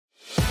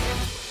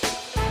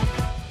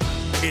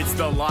It's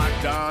the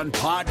Locked On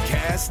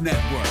Podcast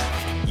Network,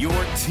 your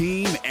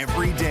team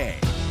every day.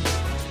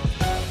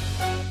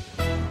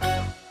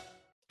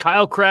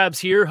 Kyle Krabs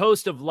here,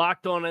 host of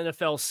Locked On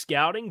NFL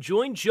Scouting.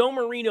 Join Joe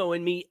Marino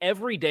and me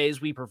every day as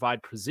we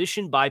provide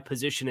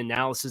position-by-position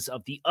analysis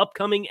of the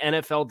upcoming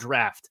NFL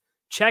Draft.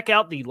 Check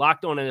out the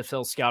Locked On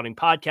NFL Scouting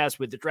podcast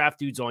with the Draft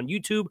Dudes on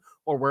YouTube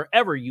or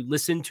wherever you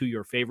listen to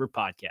your favorite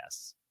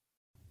podcasts.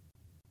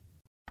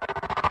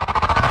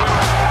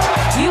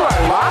 You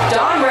are Locked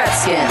On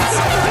Redskins,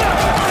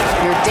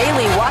 your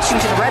daily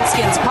Washington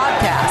Redskins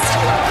podcast,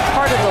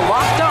 part of the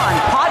Locked On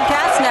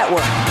Podcast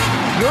Network,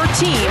 your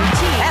team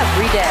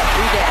every day.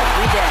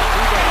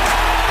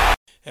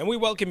 And we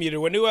welcome you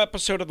to a new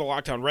episode of the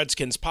Locked On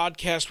Redskins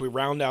podcast. We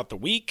round out the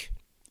week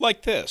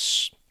like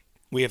this.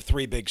 We have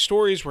three big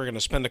stories. We're going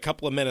to spend a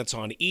couple of minutes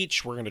on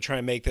each. We're going to try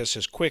and make this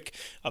as quick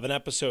of an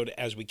episode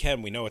as we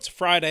can. We know it's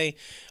Friday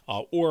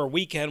or a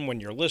weekend when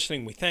you're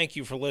listening. We thank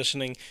you for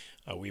listening.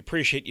 We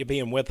appreciate you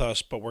being with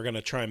us, but we're going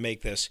to try and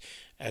make this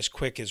as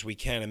quick as we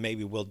can, and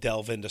maybe we'll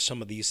delve into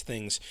some of these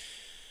things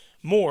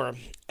more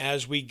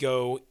as we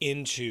go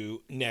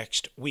into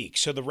next week.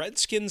 So the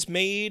Redskins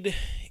made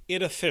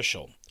it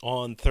official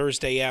on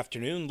Thursday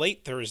afternoon,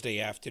 late Thursday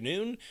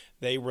afternoon.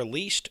 They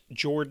released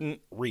Jordan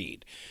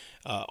Reed.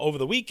 Over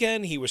the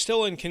weekend, he was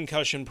still in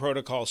concussion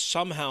protocol.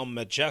 Somehow,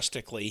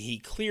 majestically, he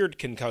cleared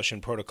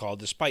concussion protocol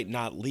despite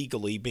not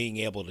legally being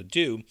able to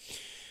do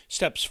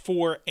steps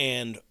 4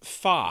 and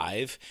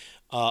 5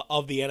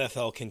 of the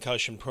NFL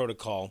concussion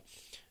protocol.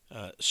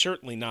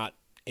 Certainly not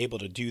able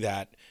to do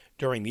that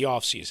during the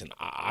offseason.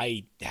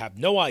 I have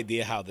no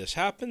idea how this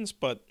happens,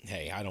 but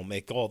hey, I don't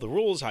make all the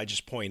rules. I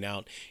just point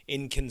out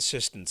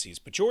inconsistencies.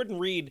 But Jordan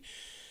Reed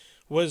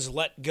was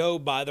let go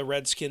by the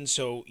Redskins,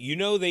 so you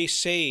know they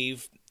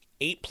save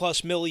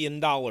 $8+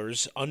 million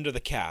under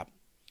the cap.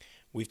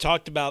 We've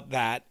talked about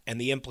that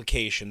and the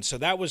implications. So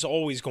that was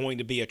always going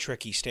to be a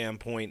tricky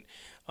standpoint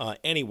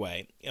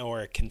anyway,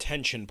 or a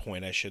contention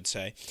point, I should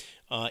say.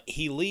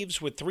 He leaves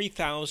with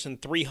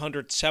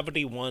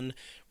 3,371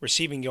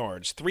 receiving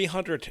yards,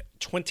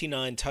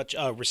 329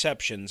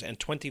 receptions, and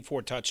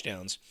 24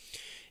 touchdowns.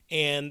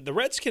 And the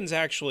Redskins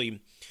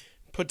actually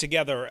put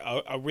together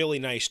a really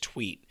nice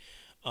tweet.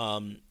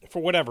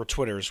 For whatever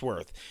Twitter is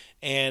worth.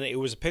 And it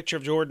was a picture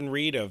of Jordan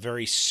Reed, a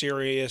very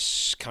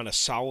serious, kind of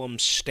solemn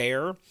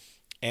stare.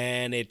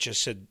 And it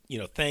just said,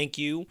 thank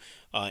you,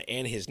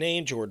 and his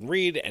name, Jordan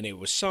Reed, and it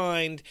was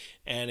signed,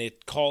 and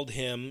it called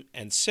him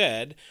and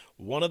said,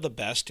 one of the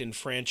best in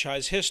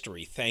franchise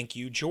history. Thank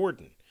you,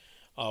 Jordan,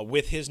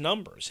 with his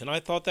numbers. And I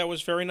thought that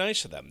was very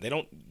nice of them. They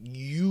don't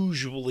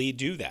usually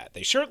do that.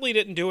 They certainly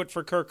didn't do it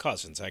for Kirk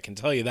Cousins, I can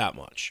tell you that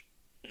much.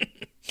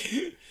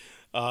 They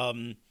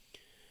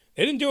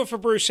didn't do it for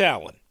Bruce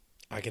Allen.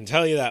 I can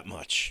tell you that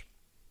much.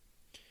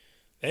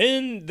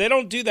 And they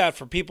don't do that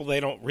for people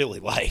they don't really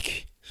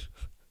like.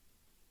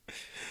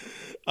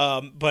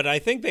 But I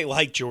think they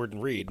like Jordan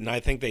Reed, and I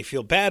think they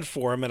feel bad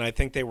for him, and I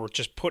think they were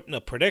just put in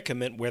a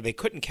predicament where they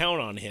couldn't count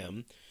on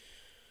him.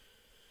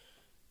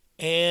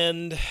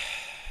 And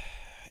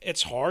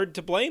it's hard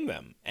to blame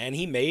them. And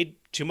he made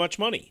too much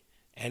money,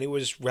 and it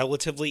was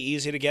relatively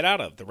easy to get out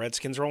of. The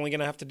Redskins are only going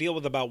to have to deal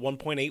with about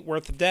 1.8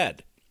 worth of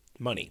dead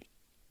money,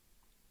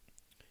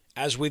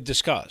 as we've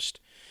discussed.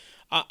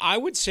 I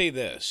would say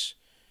this.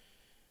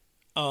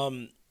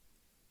 I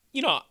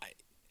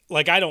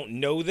don't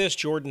know this.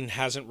 Jordan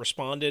hasn't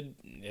responded,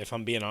 if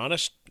I'm being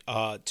honest,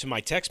 to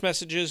my text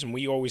messages, and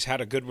we always had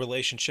a good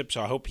relationship,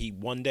 so I hope he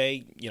one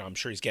day, I'm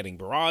sure he's getting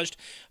barraged.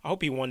 I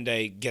hope he one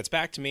day gets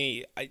back to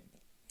me. I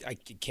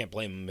can't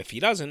blame him if he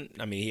doesn't.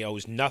 I mean, he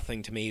owes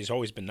nothing to me. He's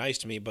always been nice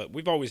to me, but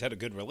we've always had a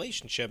good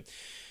relationship.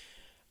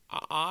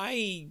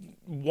 I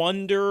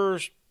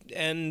wonder,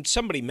 and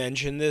somebody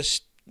mentioned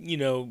this,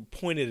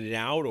 pointed it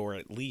out, or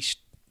at least,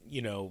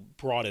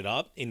 brought it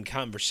up in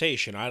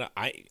conversation. I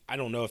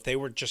don't know if they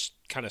were just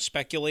kind of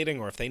speculating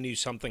or if they knew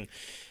something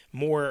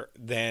more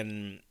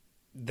than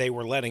they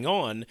were letting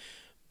on.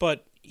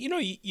 But,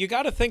 you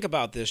got to think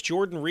about this.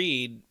 Jordan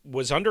Reed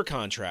was under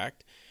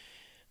contract,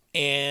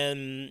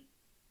 and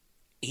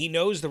he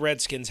knows the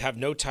Redskins have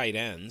no tight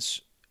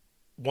ends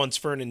once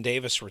Vernon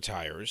Davis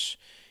retires.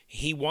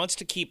 He wants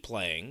to keep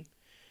playing.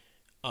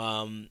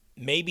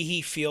 Maybe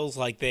he feels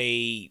like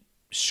they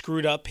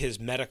screwed up his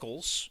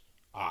medicals.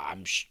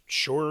 I'm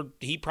sure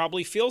he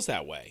probably feels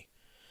that way.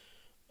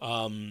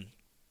 And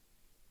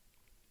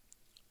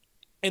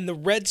the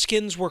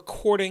Redskins were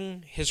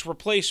courting his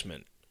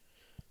replacement.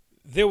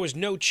 There was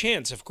no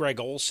chance if Greg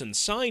Olsen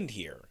signed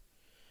here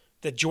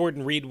that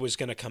Jordan Reed was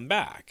going to come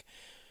back.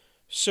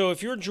 So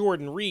if you're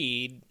Jordan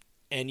Reed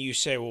and you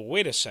say, well,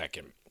 wait a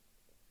second.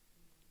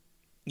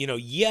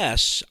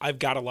 Yes, I've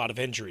got a lot of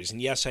injuries.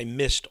 And yes, I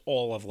missed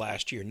all of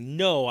last year.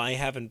 No, I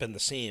haven't been the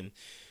same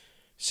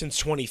since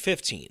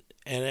 2015.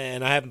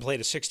 And I haven't played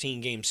a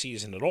 16-game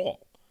season at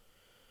all.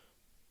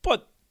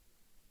 But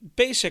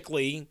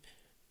basically,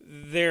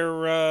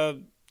 they're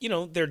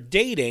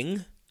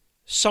dating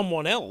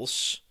someone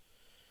else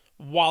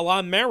while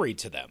I'm married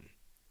to them.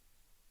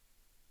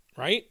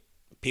 Right?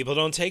 People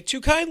don't take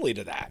too kindly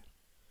to that.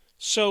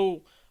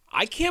 So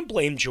I can't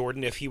blame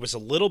Jordan if he was a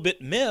little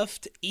bit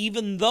miffed,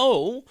 even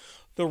though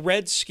the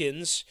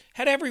Redskins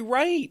had every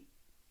right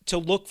to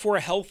look for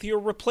a healthier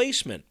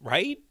replacement,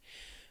 right?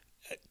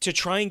 To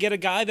try and get a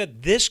guy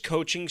that this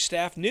coaching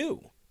staff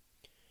knew.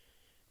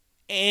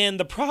 And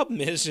the problem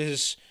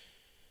is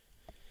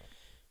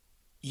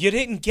you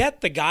didn't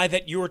get the guy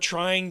that you were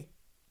trying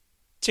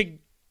to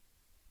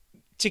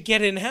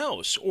get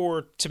in-house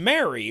or to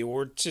marry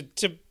or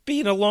to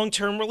be in a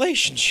long-term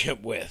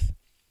relationship with.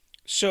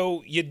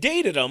 So you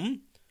dated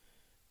him,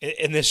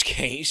 in this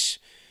case.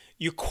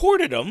 You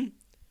courted him,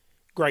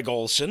 Greg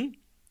Olsen,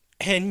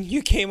 and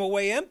you came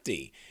away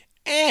empty.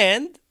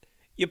 And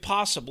you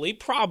possibly,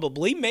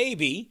 probably,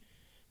 maybe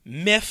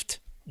miffed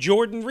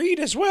Jordan Reed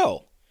as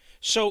well.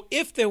 So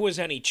if there was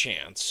any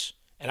chance,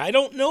 and I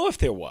don't know if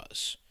there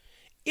was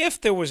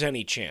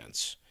any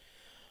chance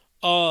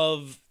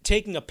of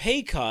taking a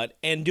pay cut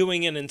and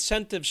doing an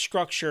incentive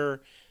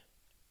structure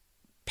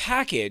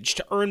package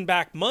to earn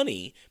back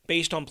money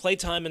based on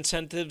playtime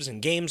incentives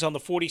and games on the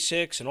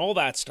 46 and all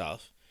that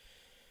stuff,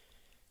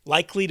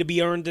 likely to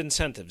be earned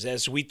incentives,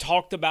 as we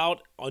talked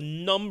about a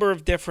number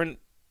of different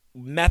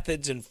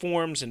methods and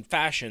forms and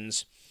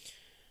fashions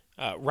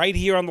right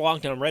here on the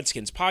Locked On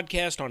Redskins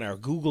podcast, on our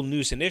Google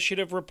News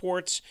Initiative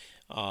reports,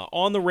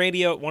 on the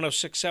radio at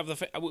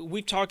 106.7.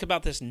 We've talked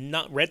about this,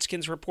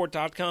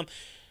 redskinsreport.com,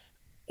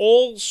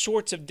 all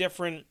sorts of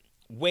different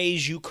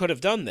ways you could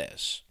have done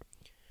this.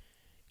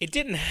 It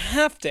didn't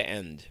have to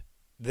end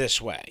this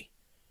way.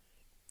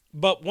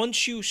 But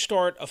once you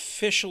start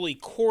officially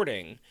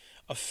courting,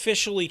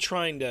 officially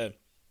trying to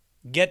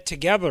get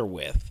together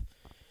with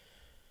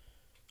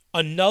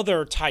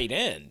another tight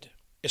end,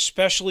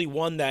 especially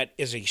one that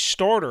is a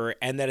starter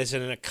and that is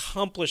an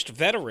accomplished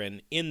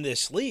veteran in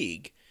this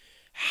league,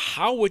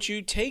 how would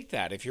you take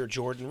that if you're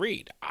Jordan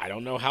Reed? I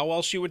don't know how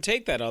else you would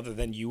take that other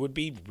than you would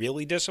be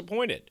really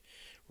disappointed,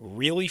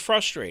 really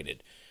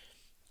frustrated.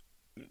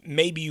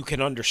 Maybe you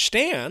can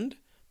understand,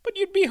 but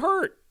you'd be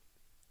hurt,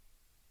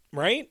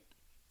 right?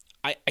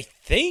 I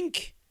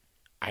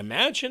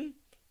imagine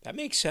that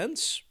makes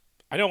sense.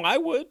 I know I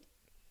would.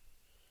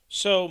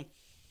 So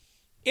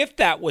if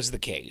that was the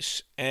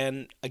case,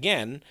 and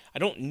again, I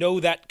don't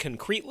know that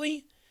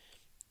concretely,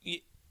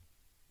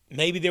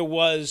 maybe there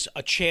was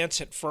a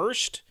chance at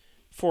first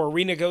for a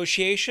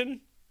renegotiation.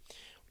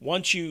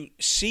 Once you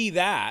see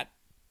that,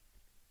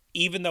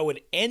 even though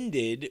it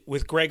ended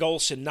with Greg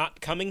Olsen not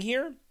coming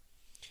here,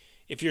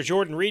 if you're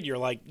Jordan Reed, you're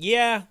like,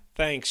 yeah,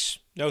 thanks,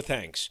 no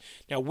thanks.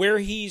 Now, where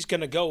he's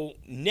going to go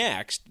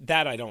next,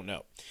 that I don't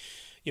know.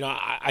 You know,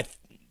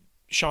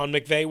 Sean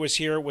McVay was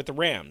here with the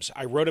Rams.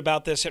 I wrote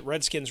about this at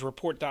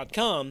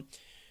redskinsreport.com.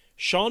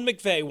 Sean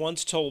McVay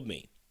once told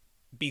me,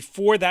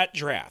 before that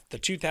draft, the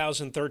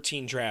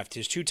 2013 draft,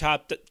 his two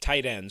top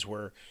tight ends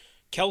were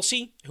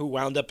Kelsey, who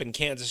wound up in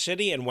Kansas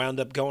City and wound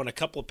up going a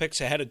couple of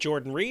picks ahead of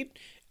Jordan Reed,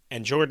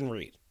 and Jordan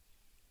Reed.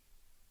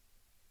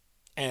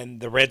 And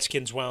the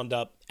Redskins wound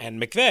up, and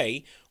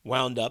McVay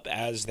wound up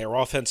as their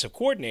offensive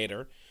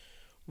coordinator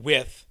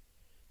with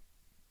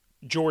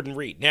Jordan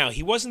Reed. Now,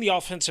 he wasn't the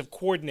offensive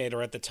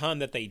coordinator at the time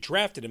that they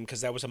drafted him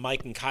because that was a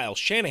Mike and Kyle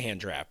Shanahan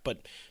draft,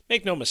 but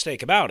make no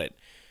mistake about it,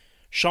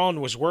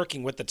 Sean was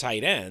working with the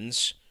tight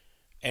ends,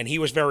 and he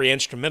was very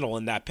instrumental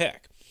in that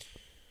pick.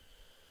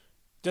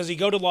 Does he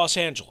go to Los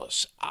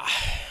Angeles?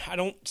 I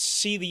don't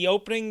see the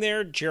opening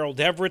there.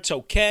 Gerald Everett's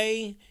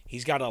okay.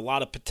 He's got a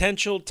lot of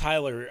potential.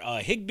 Tyler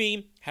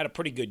Higbee had a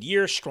pretty good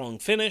year, strong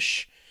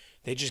finish.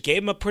 They just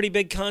gave him a pretty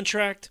big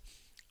contract.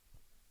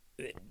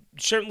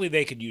 Certainly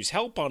they could use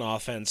help on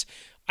offense.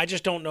 I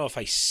just don't know if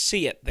I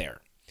see it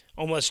there.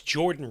 Unless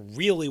Jordan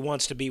really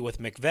wants to be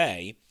with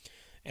McVay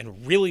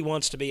and really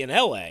wants to be in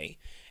L.A.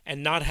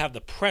 and not have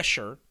the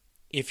pressure,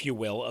 if you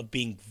will, of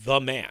being the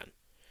man.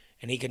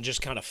 And he can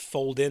just kind of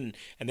fold in,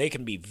 and they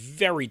can be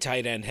very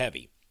tight end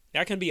heavy.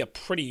 That can be a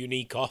pretty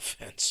unique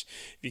offense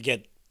if you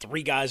get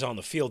three guys on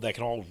the field that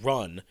can all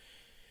run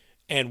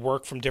and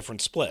work from different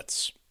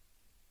splits.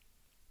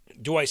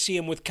 Do I see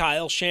him with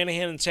Kyle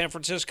Shanahan in San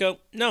Francisco?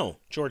 No,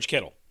 George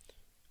Kittle.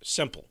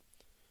 Simple.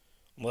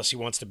 Unless he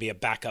wants to be a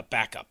backup.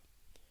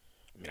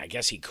 I mean, I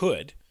guess he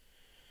could.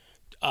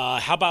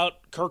 How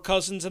about Kirk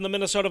Cousins and the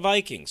Minnesota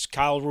Vikings?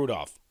 Kyle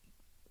Rudolph?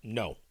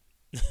 No.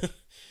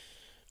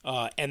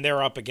 And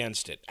they're up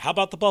against it. How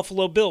about the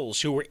Buffalo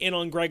Bills, who were in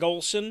on Greg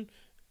Olsen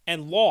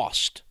and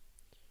lost?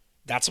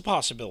 That's a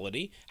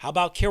possibility. How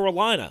about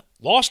Carolina?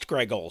 Lost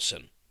Greg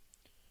Olsen.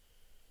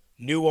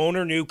 New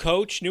owner, new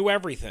coach, new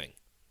everything.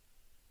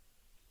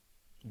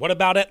 What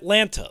about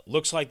Atlanta?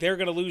 Looks like they're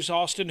going to lose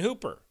Austin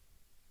Hooper.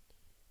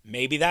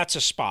 Maybe that's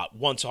a spot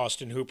once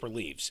Austin Hooper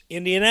leaves.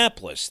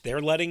 Indianapolis,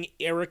 they're letting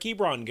Eric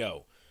Ebron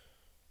go.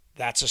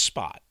 That's a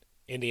spot,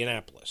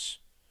 Indianapolis.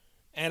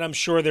 And I'm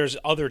sure there's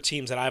other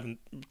teams that I haven't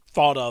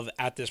thought of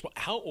at this point.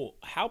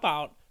 How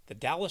about the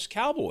Dallas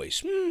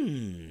Cowboys?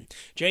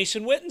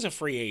 Jason Witten's a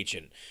free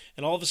agent.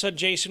 And all of a sudden,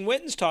 Jason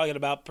Witten's talking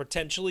about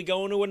potentially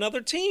going to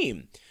another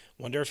team.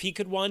 Wonder if he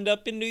could wind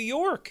up in New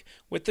York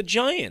with the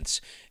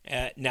Giants.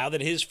 Now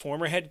that his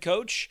former head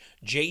coach,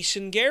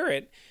 Jason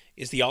Garrett,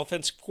 is the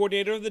offensive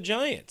coordinator of the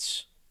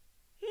Giants.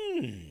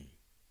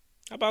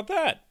 How about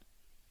that?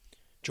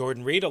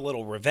 Jordan Reed, a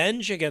little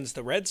revenge against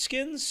the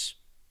Redskins?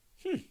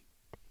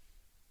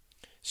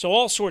 So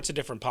all sorts of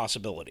different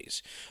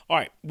possibilities. All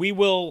right, we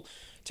will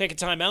take a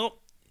timeout.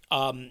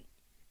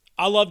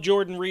 I love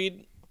Jordan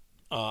Reed.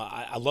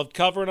 I loved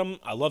covering him.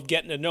 I love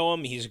getting to know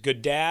him. He's a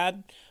good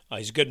dad.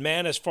 He's a good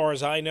man as far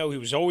as I know. He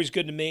was always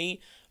good to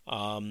me.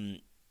 I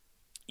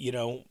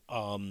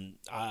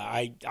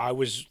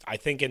was, I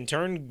think, in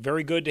turn,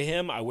 very good to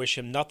him. I wish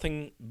him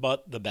nothing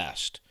but the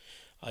best.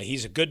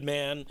 He's a good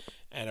man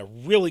and a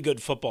really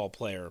good football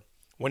player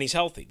when he's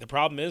healthy. The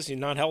problem is he's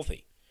not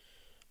healthy.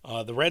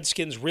 The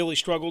Redskins really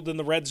struggled in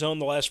the red zone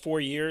the last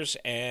 4 years,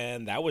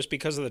 and that was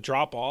because of the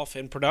drop-off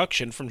in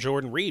production from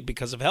Jordan Reed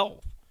because of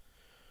health.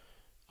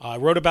 I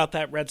wrote about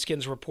that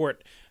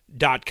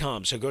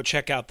RedskinsReport.com, so go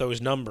check out those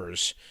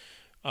numbers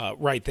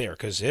right there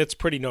because it's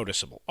pretty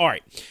noticeable. All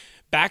right,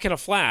 back in a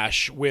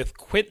flash with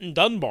Quinton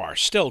Dunbar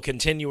still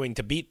continuing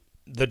to beat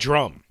the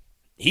drum.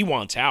 He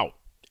wants out,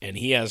 and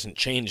he hasn't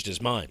changed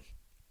his mind,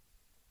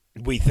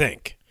 we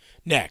think.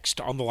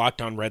 Next on the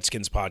Locked On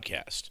Redskins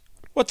podcast.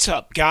 What's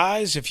up,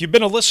 guys? If you've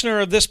been a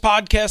listener of this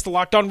podcast, the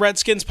Locked On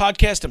Redskins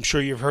podcast, I'm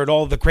sure you've heard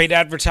all the great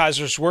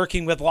advertisers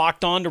working with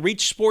Locked On to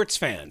reach sports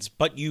fans.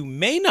 But you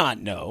may not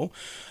know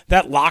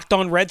that Locked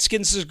On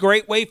Redskins is a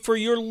great way for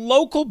your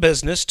local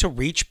business to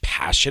reach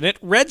passionate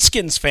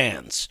Redskins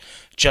fans,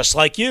 just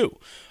like you.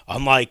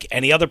 Unlike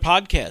any other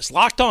podcast,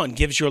 Locked On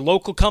gives your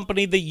local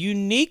company the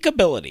unique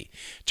ability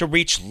to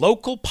reach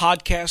local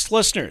podcast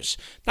listeners.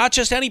 Not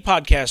just any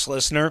podcast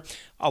listener,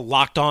 a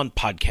Locked On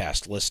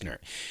podcast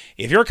listener.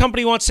 If your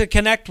company wants to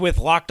connect with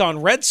Locked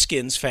On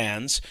Redskins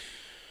fans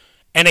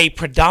and a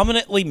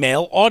predominantly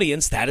male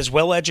audience that is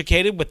well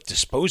educated with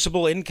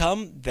disposable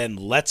income, then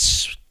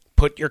let's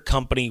put your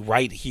company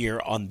right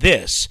here on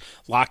this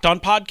Locked On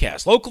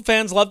podcast. Local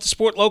fans love to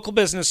support local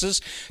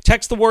businesses.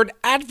 Text the word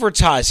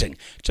advertising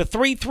to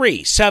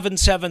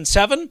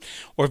 33777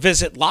 or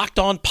visit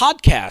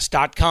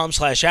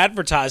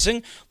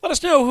lockedonpodcast.com/advertising. Let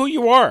us know who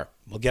you are.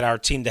 We'll get our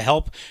team to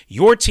help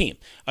your team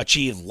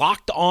achieve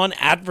Locked On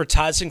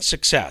advertising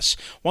success.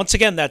 Once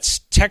again, that's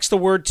text the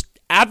word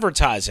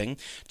advertising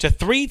to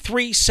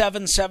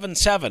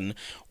 33777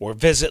 or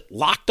visit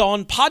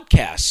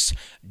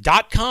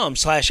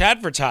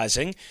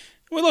lockedonpodcasts.com/advertising.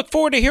 We look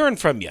forward to hearing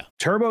from you.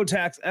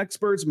 TurboTax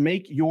experts,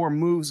 make your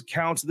moves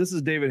count. This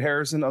is David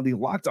Harrison of the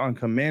Locked On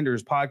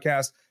Commanders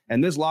podcast,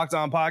 and this Locked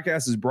On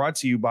podcast is brought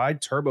to you by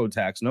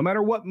TurboTax. No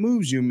matter what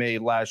moves you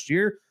made last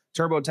year,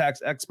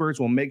 TurboTax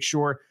experts will make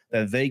sure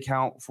that they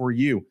count for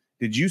you.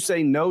 Did you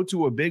say no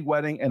to a big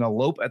wedding and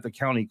elope at the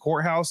county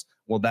courthouse?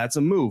 Well, that's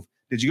a move.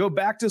 Did you go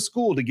back to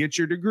school to get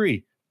your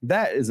degree?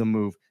 That is a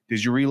move.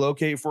 Did you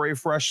relocate for a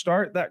fresh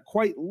start? That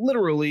quite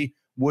literally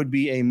would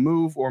be a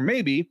move. Or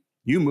maybe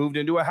you moved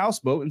into a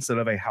houseboat instead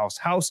of a house,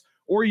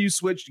 or you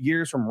switched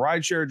gears from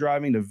rideshare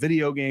driving to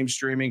video game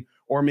streaming,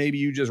 or maybe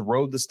you just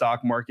rode the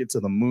stock market to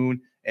the moon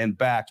and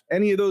back.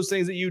 Any of those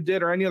things that you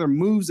did or any other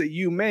moves that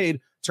you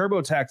made,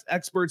 TurboTax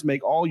experts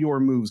make all your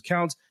moves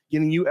count,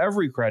 getting you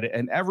every credit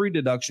and every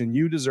deduction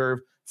you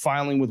deserve,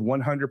 filing with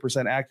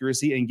 100%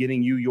 accuracy, and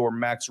getting you your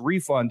max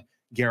refund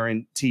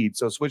guaranteed.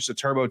 So switch to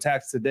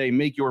TurboTax today.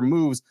 Make your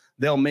moves.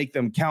 They'll make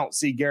them count.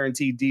 See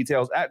guaranteed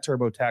details at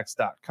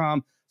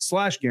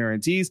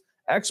turbotax.com/guarantees.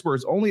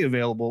 Experts only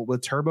available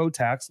with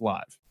TurboTax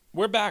Live.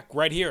 We're back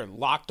right here,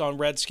 Locked On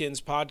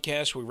Redskins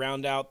podcast. We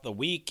round out the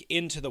week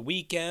into the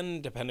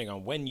weekend, depending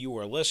on when you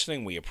are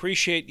listening. We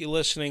appreciate you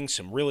listening.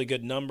 Some really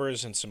good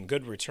numbers and some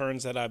good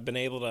returns that I've been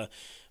able to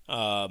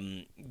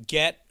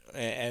get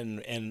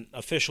and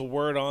official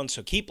word on.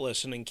 So keep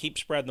listening, keep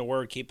spreading the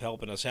word, keep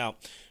helping us out.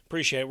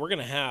 Appreciate it. We're going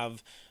to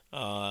have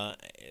a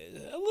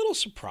little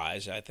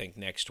surprise, I think,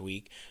 next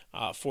week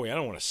for you. I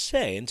don't want to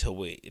say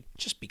until it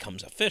just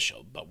becomes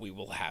official, but we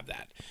will have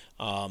that.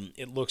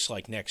 It looks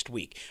like next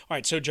week. All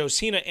right, so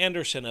Josina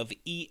Anderson of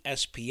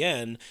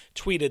ESPN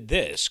tweeted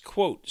this,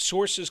 quote,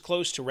 "Sources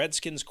close to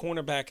Redskins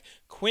cornerback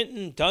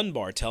Quinton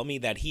Dunbar tell me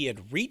that he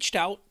had reached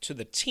out to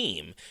the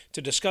team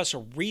to discuss a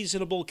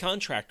reasonable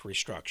contract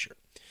restructure,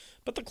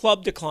 but the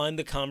club declined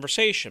the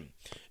conversation.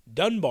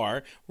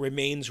 Dunbar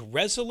remains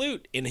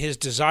resolute in his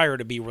desire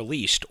to be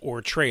released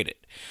or traded."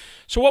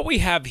 So what we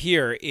have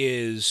here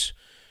is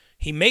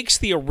he makes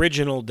the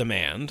original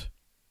demand,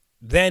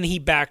 then he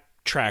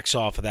backtracks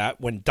off of that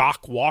when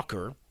Doc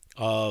Walker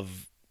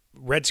of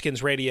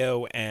Redskins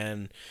Radio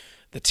and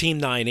the Team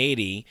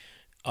 980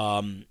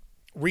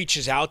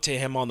 reaches out to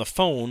him on the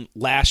phone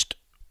last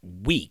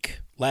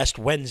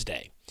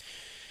Wednesday.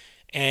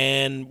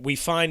 And we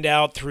find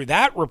out through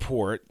that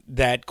report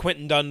that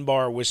Quinton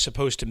Dunbar was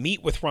supposed to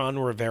meet with Ron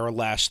Rivera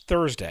last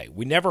Thursday.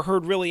 We never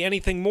heard really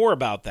anything more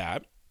about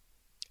that,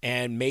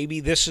 and maybe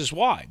this is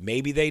why.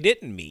 Maybe they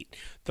didn't meet.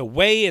 The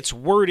way it's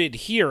worded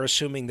here,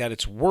 assuming that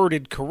it's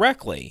worded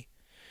correctly,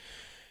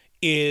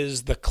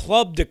 is the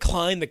club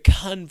declined the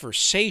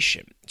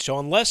conversation. So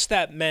unless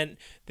that meant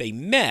they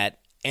met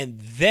and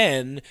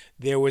then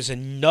there was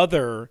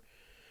another,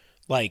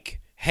 like,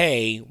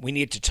 hey, we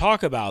need to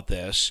talk about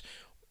this,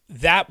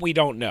 that we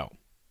don't know.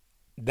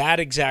 That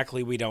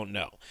exactly we don't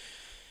know.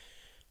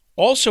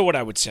 Also, what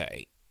I would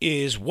say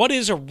is, what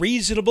is a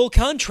reasonable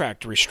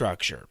contract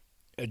restructure?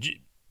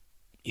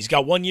 He's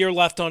got 1 year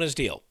left on his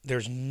deal.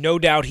 There's no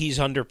doubt he's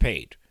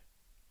underpaid.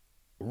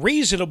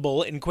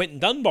 Reasonable in Quentin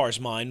Dunbar's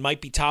mind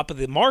might be top of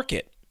the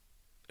market,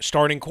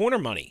 starting corner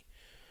money,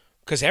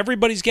 because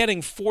everybody's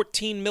getting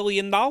 $14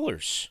 million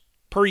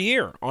per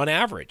year on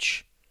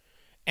average,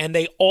 and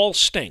they all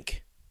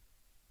stink.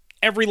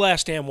 Every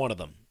last damn one of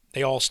them.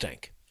 They all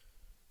stink.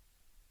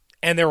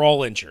 And they're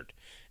all injured.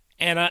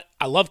 And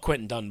I love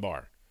Quentin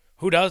Dunbar.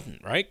 Who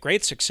doesn't, right?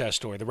 Great success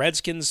story. The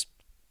Redskins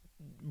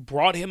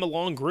brought him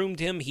along, groomed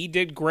him. He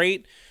did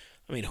great.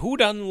 I mean, who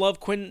doesn't love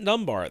Quentin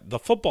Dunbar, the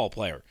football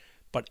player?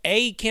 But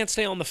he can't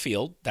stay on the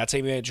field. That's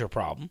a major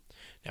problem.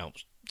 Now,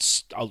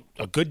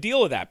 a good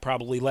deal of that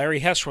probably Larry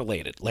Hess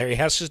related. Larry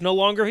Hess is no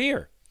longer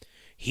here.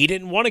 He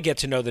didn't want to get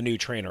to know the new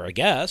trainer, I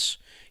guess.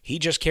 He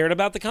just cared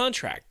about the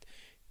contract.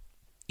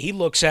 He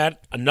looks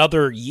at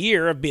another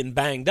year of being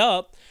banged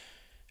up.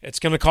 It's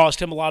going to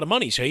cost him a lot of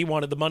money, so he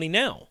wanted the money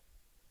now.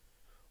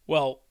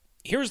 Well,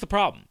 here's the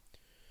problem.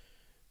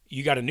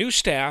 You got a new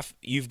staff.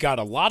 You've got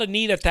a lot of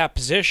need at that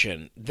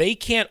position. They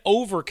can't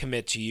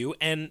overcommit to you.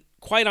 And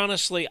quite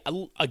honestly,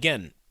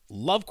 again,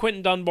 love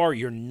Quentin Dunbar.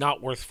 You're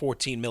not worth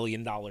 $14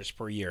 million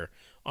per year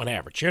on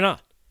average. You're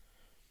not.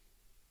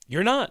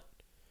 You're not.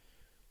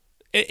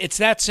 It's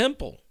that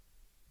simple.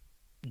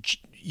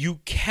 You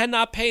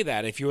cannot pay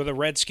that if you're the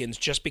Redskins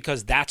just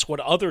because that's what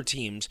other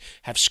teams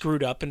have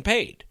screwed up and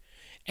paid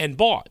and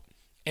bought.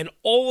 And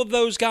all of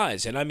those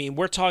guys, and I mean,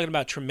 we're talking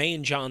about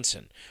Tremaine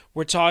Johnson.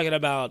 We're talking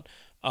about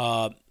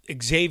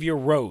Xavier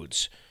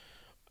Rhodes.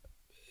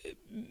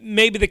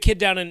 Maybe the kid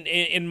down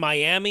in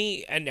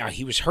Miami, and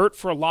he was hurt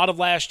for a lot of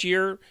last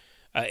year,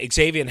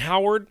 Xavier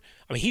Howard.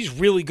 I mean, he's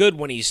really good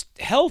when he's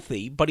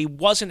healthy, but he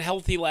wasn't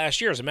healthy last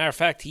year. As a matter of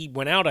fact, he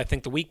went out, I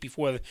think, the week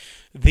before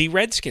the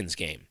Redskins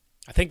game.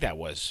 I think that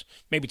was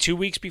maybe 2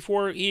 weeks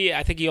before.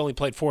 I think he only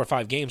played 4 or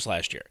 5 games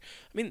last year.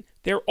 I mean,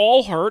 they're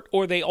all hurt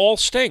or they all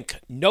stink.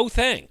 No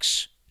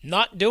thanks.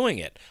 Not doing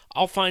it.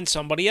 I'll find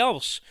somebody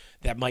else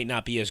that might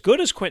not be as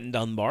good as Quentin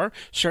Dunbar,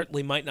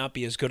 certainly might not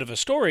be as good of a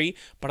story,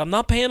 but I'm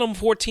not paying him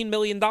 $14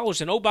 million.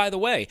 And oh, by the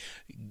way,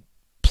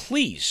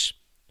 please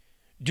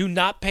do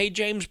not pay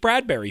James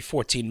Bradbury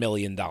 $14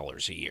 million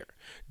a year.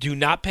 Do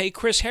not pay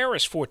Chris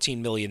Harris $14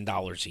 million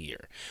a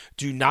year.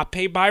 Do not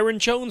pay Byron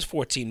Jones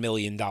 $14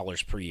 million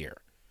per year.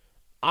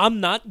 I'm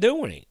not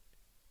doing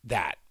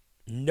that.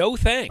 No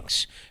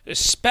thanks.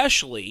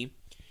 Especially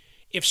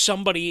if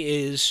somebody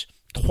is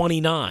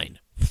 29,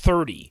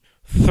 30,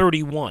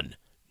 31.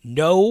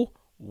 No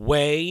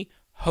way,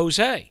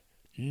 Jose.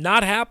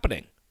 Not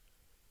happening.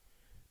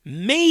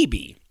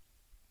 Maybe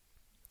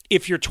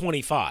if you're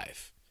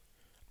 25,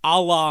 a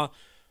la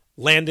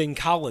Landon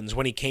Collins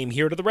when he came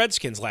here to the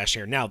Redskins last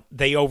year. Now,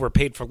 they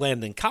overpaid for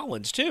Landon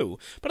Collins too,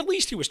 but at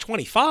least he was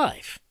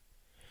 25.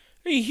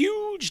 A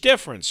huge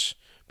difference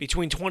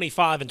between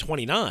 25 and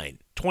 29,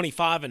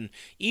 25 and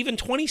even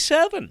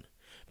 27.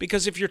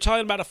 Because if you're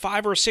talking about a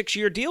 5 or 6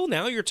 year deal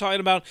now, you're talking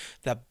about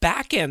the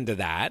back end of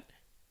that.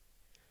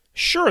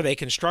 Sure, they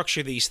can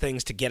structure these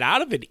things to get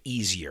out of it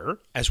easier,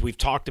 as we've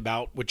talked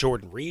about with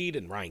Jordan Reed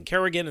and Ryan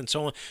Kerrigan and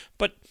so on,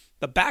 but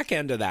the back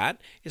end of that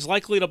is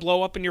likely to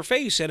blow up in your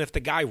face, and if the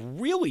guy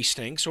really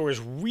stinks or is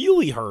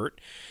really hurt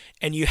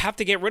and you have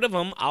to get rid of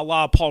him a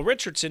la Paul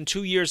Richardson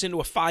 2 years into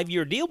a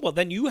 5-year deal, well,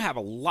 then you have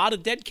a lot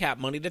of dead cap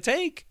money to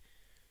take.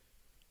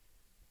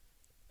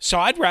 So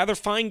I'd rather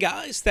find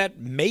guys that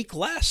make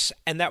less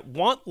and that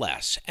want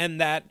less and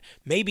that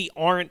maybe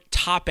aren't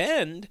top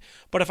end.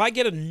 But if I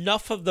get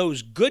enough of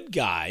those good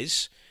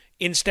guys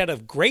instead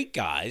of great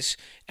guys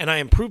and I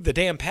improve the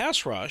damn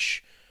pass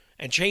rush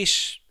and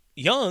Chase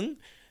Young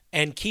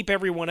and keep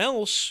everyone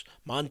else,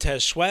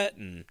 Montez Sweat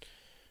and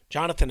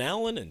Jonathan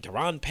Allen and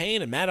Deron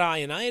Payne and Matt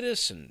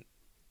Ioannidis and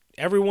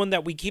everyone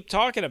that we keep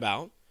talking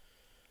about,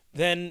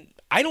 then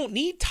I don't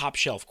need top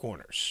shelf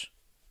corners.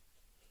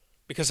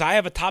 Because I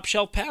have a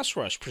top-shelf pass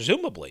rush,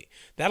 presumably.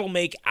 That'll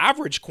make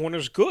average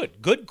corners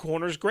good. Good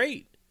corners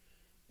great.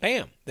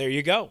 Bam. There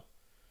you go.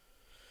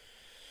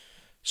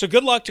 So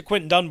good luck to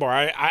Quentin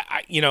Dunbar.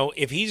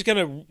 If he's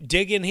going to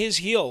dig in his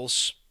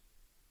heels,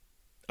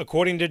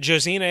 according to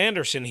Josina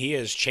Anderson, he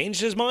has changed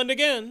his mind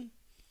again.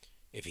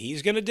 If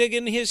he's going to dig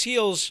in his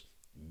heels,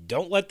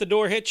 don't let the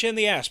door hit you in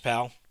the ass,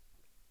 pal.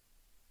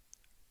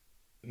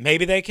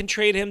 Maybe they can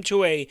trade him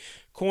to a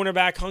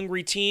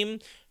cornerback-hungry team.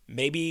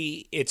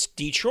 Maybe it's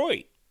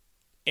Detroit,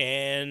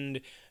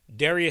 and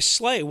Darius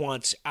Slay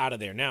wants out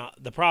of there. Now,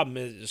 the problem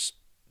is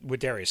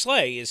with Darius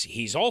Slay is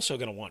he's also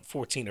going to want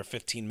 $14 or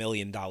 $15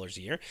 million a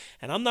year,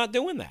 and I'm not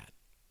doing that.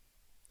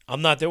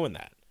 I'm not doing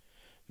that.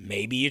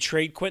 Maybe you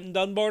trade Quentin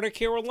Dunbar to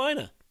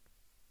Carolina,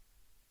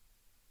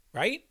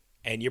 right?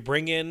 And you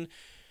bring in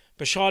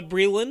Bashaud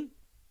Breeland,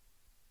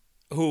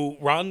 who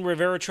Ron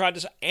Rivera tried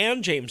to,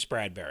 and James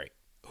Bradbury,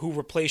 who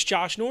replaced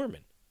Josh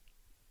Norman.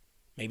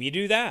 Maybe you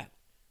do that.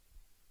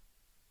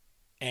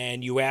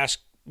 And you ask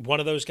one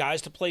of those guys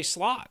to play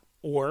slot.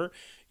 Or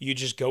you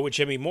just go with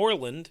Jimmy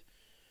Moreland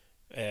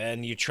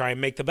and you try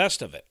and make the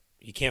best of it.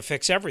 You can't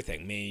fix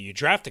everything. I mean, you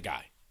draft a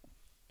guy,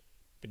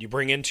 but you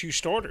bring in 2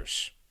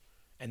 starters.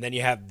 And then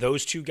you have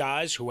those 2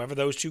 guys, whoever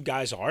those 2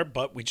 guys are,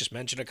 but we just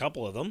mentioned a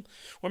couple of them.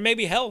 Or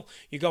maybe, hell,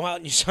 you go out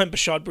and you sign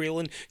Bashaud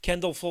Breeland,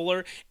 Kendall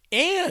Fuller,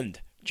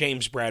 and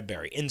James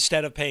Bradbury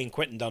instead of paying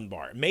Quentin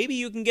Dunbar. Maybe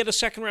you can get a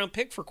second-round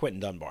pick for Quentin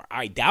Dunbar.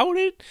 I doubt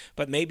it,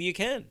 but maybe you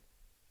can.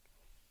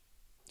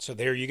 So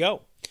there you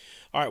go.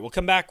 All right, we'll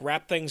come back,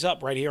 wrap things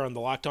up right here on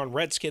the Locked On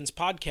Redskins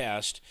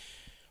podcast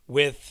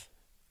with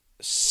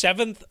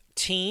 7th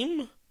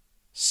team,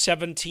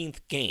 17th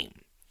game.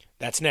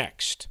 That's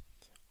next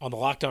on the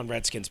Locked On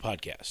Redskins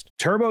podcast.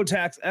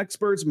 TurboTax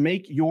experts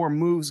make your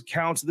moves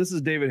count. This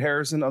is David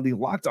Harrison of the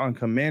Locked On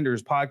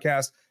Commanders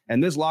podcast,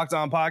 and this Locked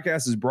On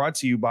podcast is brought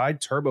to you by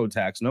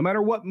TurboTax. No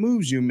matter what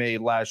moves you made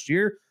last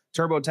year,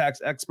 TurboTax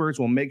experts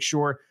will make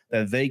sure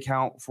that they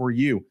count for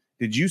you.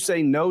 Did you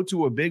say no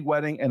to a big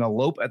wedding and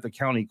elope at the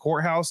county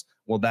courthouse?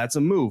 Well, that's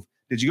a move.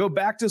 Did you go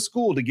back to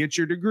school to get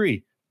your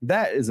degree?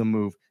 That is a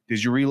move.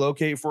 Did you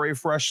relocate for a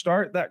fresh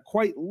start? That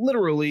quite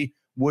literally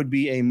would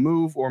be a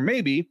move. Or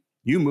maybe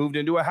you moved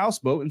into a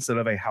houseboat instead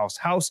of a house,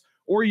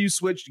 or you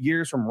switched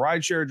gears from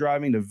rideshare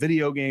driving to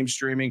video game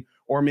streaming,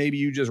 or maybe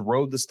you just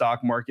rode the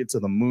stock market to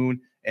the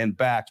moon and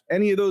back.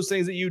 Any of those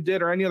things that you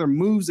did or any other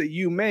moves that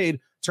you made,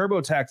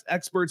 TurboTax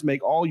experts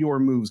make all your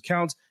moves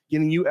count,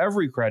 getting you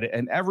every credit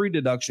and every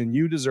deduction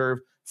you deserve,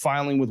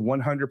 filing with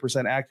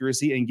 100%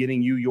 accuracy, and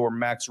getting you your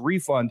max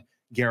refund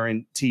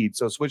guaranteed.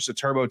 So switch to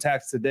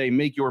TurboTax today.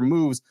 Make your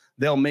moves.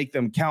 They'll make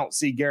them count.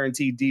 See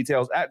guaranteed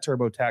details at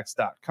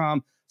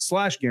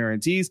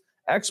turbotax.com/guarantees.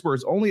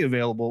 Experts only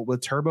available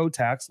with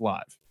TurboTax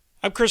Live.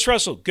 I'm Chris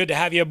Russell. Good to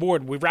have you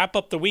aboard. We wrap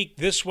up the week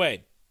this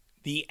way.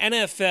 The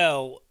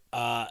NFL,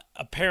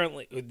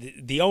 apparently,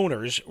 the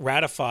owners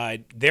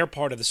ratified their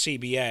part of the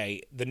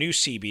CBA, the new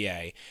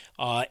CBA,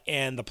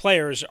 and the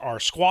players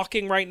are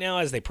squawking right now,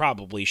 as they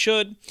probably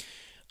should.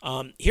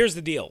 Here's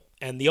the deal,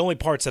 and the only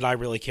parts that I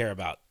really care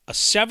about. A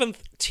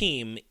 7th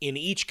team in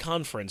each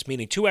conference,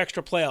 meaning 2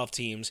 extra playoff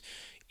teams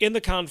in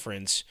the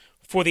conference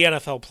for the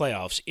NFL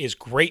playoffs, is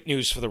great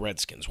news for the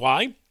Redskins.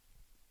 Why?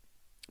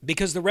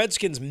 Because the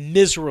Redskins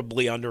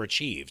miserably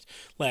underachieved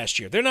last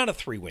year. They're not a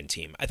 3-win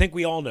team. I think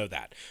we all know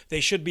that.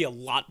 They should be a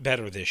lot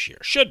better this year.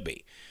 Should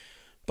be.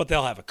 But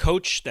they'll have a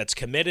coach that's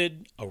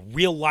committed, a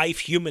real-life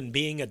human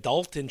being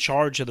adult in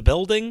charge of the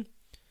building.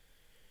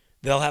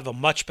 They'll have a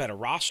much better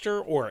roster,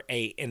 or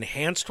a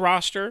enhanced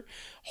roster.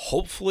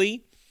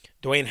 Hopefully,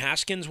 Dwayne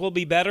Haskins will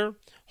be better.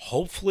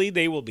 Hopefully,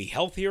 they will be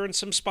healthier in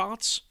some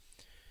spots.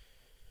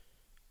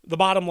 The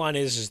bottom line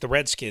is the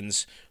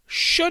Redskins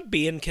should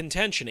be in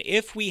contention.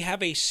 If we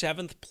have a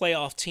 7th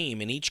playoff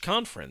team in each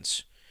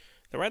conference,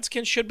 the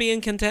Redskins should be in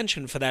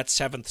contention for that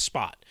 7th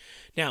spot.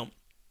 Now,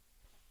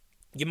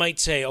 you might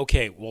say,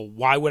 okay, well,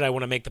 why would I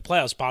want to make the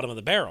playoffs bottom of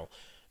the barrel?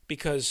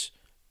 Because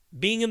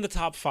being in the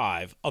top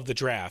 5 of the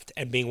draft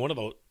and being one of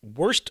the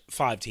worst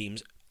 5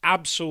 teams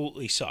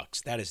absolutely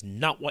sucks. That is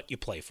not what you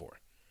play for.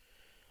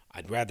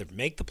 I'd rather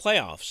make the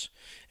playoffs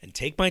and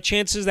take my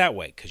chances that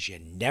way, because you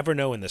never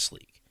know in this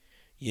league.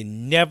 You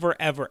never,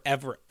 ever,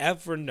 ever,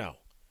 ever know.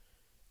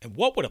 And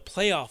what would a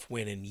playoff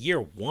win in year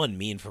 1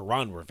 mean for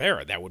Ron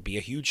Rivera? That would be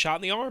a huge shot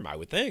in the arm, I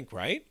would think,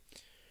 right?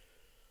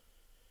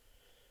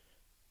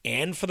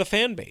 And for the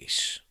fan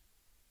base.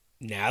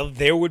 Now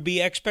there would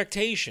be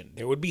expectation.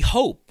 There would be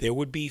hope. There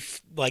would be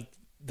like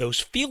those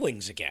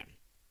feelings again.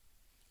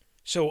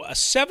 So a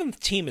 7th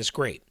team is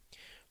great.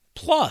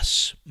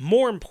 Plus,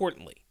 more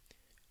importantly,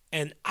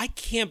 and I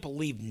can't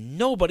believe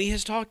nobody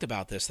has talked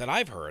about this that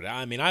I've heard.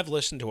 I mean, I've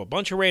listened to a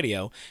bunch of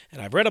radio,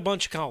 and I've read a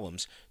bunch of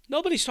columns.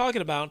 Nobody's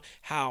talking about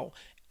how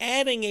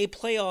adding a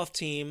playoff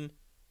team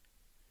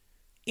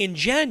in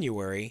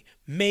January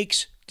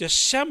makes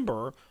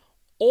December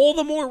all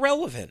the more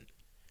relevant.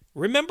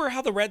 Remember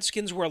how the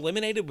Redskins were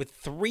eliminated with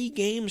 3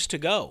 games to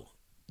go?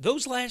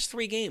 Those last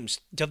 3 games,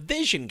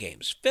 division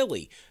games,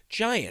 Philly,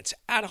 Giants,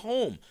 at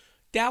home,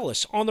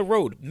 Dallas, on the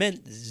road,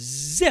 meant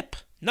zip,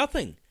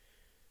 nothing.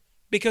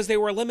 Because they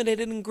were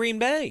eliminated in Green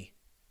Bay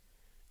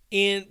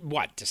in,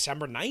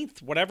 December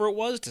 9th? Whatever it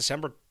was,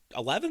 December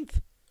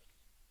 11th?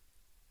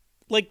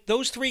 Like,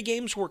 those 3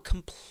 games were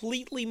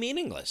completely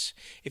meaningless.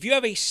 If you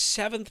have a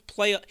 7th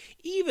playoff,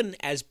 even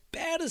as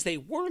bad as they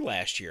were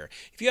last year,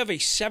 if you have a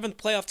 7th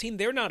playoff team,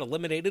 they're not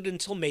eliminated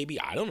until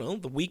maybe, I don't know,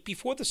 the week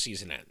before the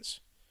season ends.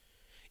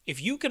 If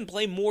you can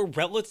play more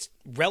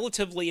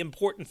relatively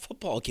important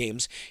football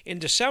games in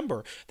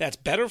December, that's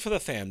better for the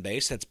fan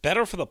base, that's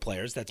better for the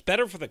players, that's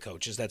better for the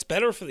coaches, that's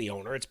better for the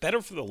owner, it's better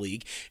for the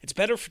league, it's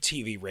better for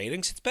TV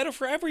ratings, it's better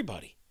for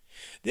everybody.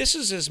 This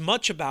is as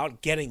much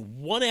about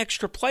getting 1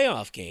 extra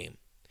playoff game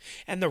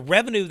and the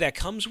revenue that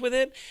comes with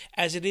it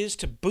as it is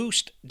to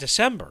boost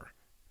December.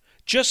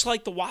 Just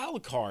like the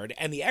wild card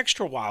and the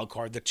extra wild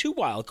card, the 2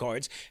 wild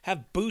cards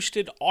have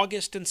boosted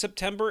August and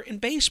September in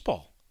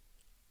baseball.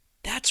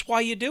 That's why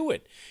you do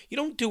it. You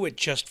don't do it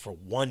just for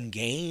 1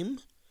 game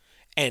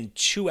and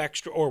 2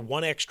 extra, or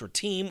 1 extra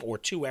team, or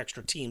 2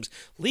 extra teams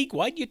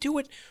league-wide. You do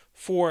it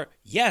for,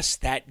 yes,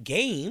 that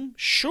game,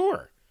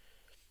 sure.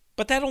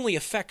 But that only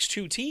affects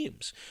 2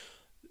 teams.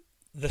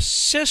 The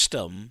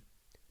system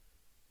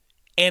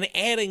and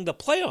adding the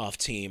playoff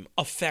team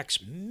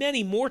affects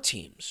many more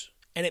teams.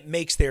 And it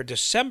makes their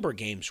December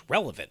games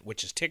relevant,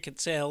 which is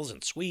ticket sales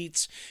and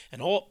suites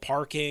and all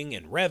parking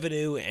and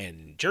revenue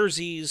and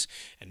jerseys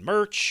and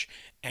merch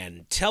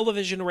and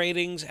television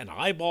ratings and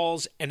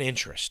eyeballs and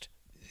interest.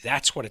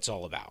 That's what it's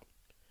all about.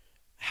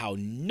 How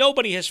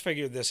nobody has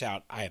figured this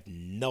out, I have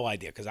no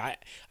idea, because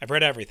I've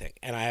read everything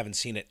and I haven't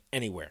seen it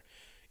anywhere.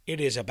 It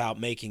is about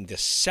making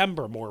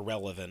December more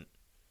relevant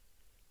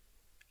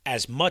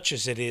as much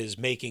as it is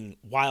making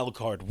Wild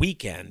Card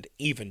Weekend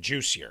even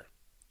juicier.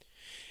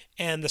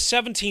 And the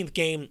 17th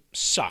game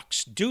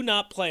sucks. Do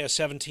not play a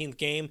 17th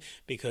game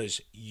because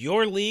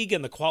your league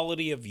and the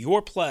quality of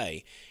your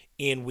play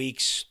in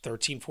weeks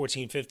 13,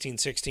 14, 15,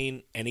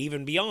 16, and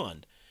even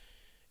beyond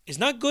is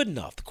not good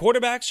enough. The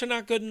quarterbacks are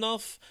not good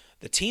enough.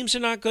 The teams are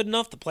not good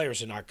enough. The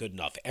players are not good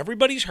enough.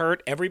 Everybody's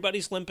hurt.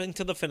 Everybody's limping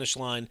to the finish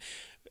line.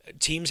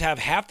 Teams have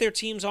half their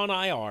teams on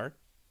IR.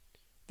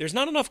 There's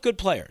not enough good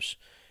players.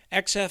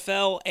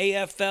 XFL,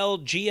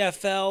 AFL,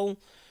 GFL,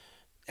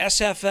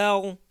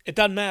 SFL, it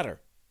doesn't matter.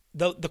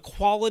 The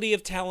quality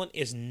of talent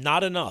is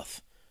not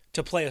enough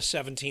to play a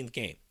 17th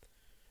game.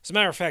 As a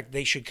matter of fact,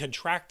 they should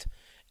contract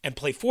and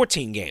play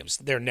 14 games.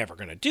 They're never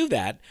going to do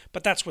that,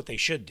 but that's what they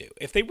should do.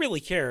 If they really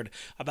cared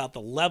about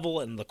the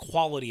level and the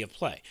quality of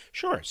play,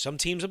 sure, some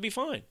teams would be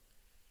fine.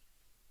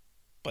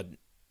 But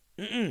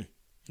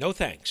no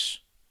thanks.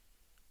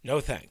 No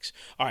thanks.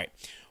 All right.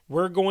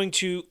 We're going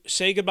to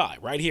say goodbye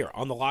right here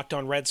on the Locked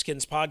On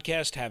Redskins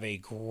podcast. Have a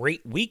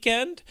great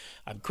weekend.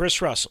 I'm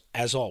Chris Russell,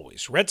 as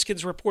always.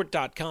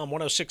 RedskinsReport.com,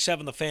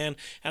 106.7 The Fan,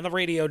 and the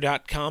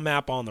Radio.com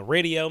app on the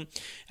radio.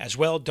 As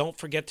well, don't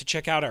forget to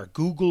check out our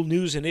Google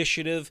News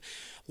initiative,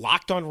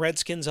 Locked On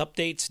Redskins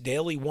updates,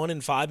 daily 1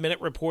 and 5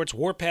 minute reports,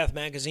 Warpath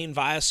magazine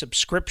via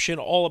subscription,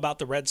 all about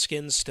the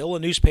Redskins, still a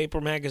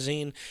newspaper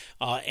magazine.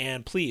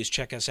 And please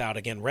check us out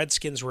again,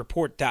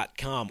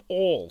 RedskinsReport.com,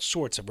 all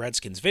sorts of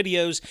Redskins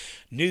videos,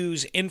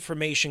 news,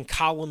 information,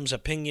 columns,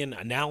 opinion,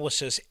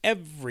 analysis,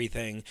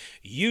 everything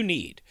you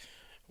need.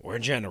 We're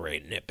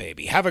generating it,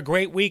 baby. Have a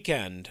great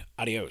weekend.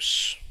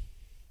 Adios.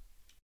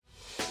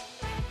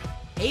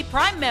 Hey,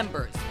 Prime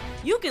members,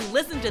 you can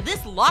listen to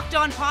this Locked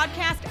On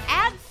podcast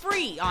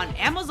ad-free on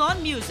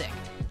Amazon Music.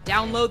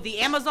 Download the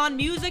Amazon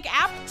Music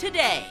app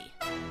today.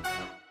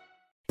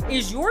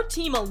 Is your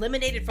team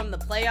eliminated from the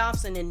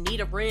playoffs and in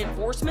need of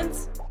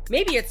reinforcements?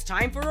 Maybe it's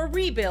time for a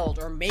rebuild,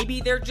 or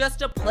maybe they're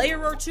just a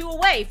player or two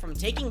away from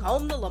taking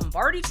home the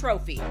Lombardi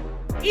Trophy.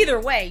 Either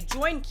way,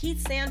 join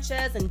Keith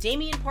Sanchez and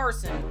Damian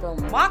Parson for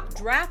Mock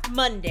Draft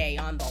Monday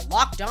on the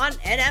Locked On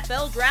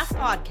NFL Draft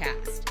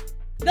Podcast.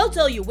 They'll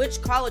tell you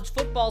which college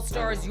football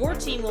stars your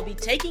team will be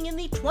taking in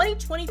the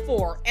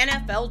 2024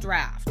 NFL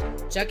Draft.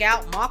 Check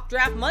out Mock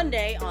Draft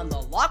Monday on the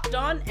Locked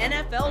On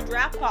NFL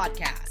Draft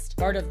Podcast,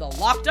 part of the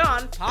Locked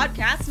On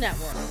Podcast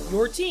Network.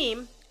 Your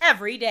team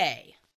every day.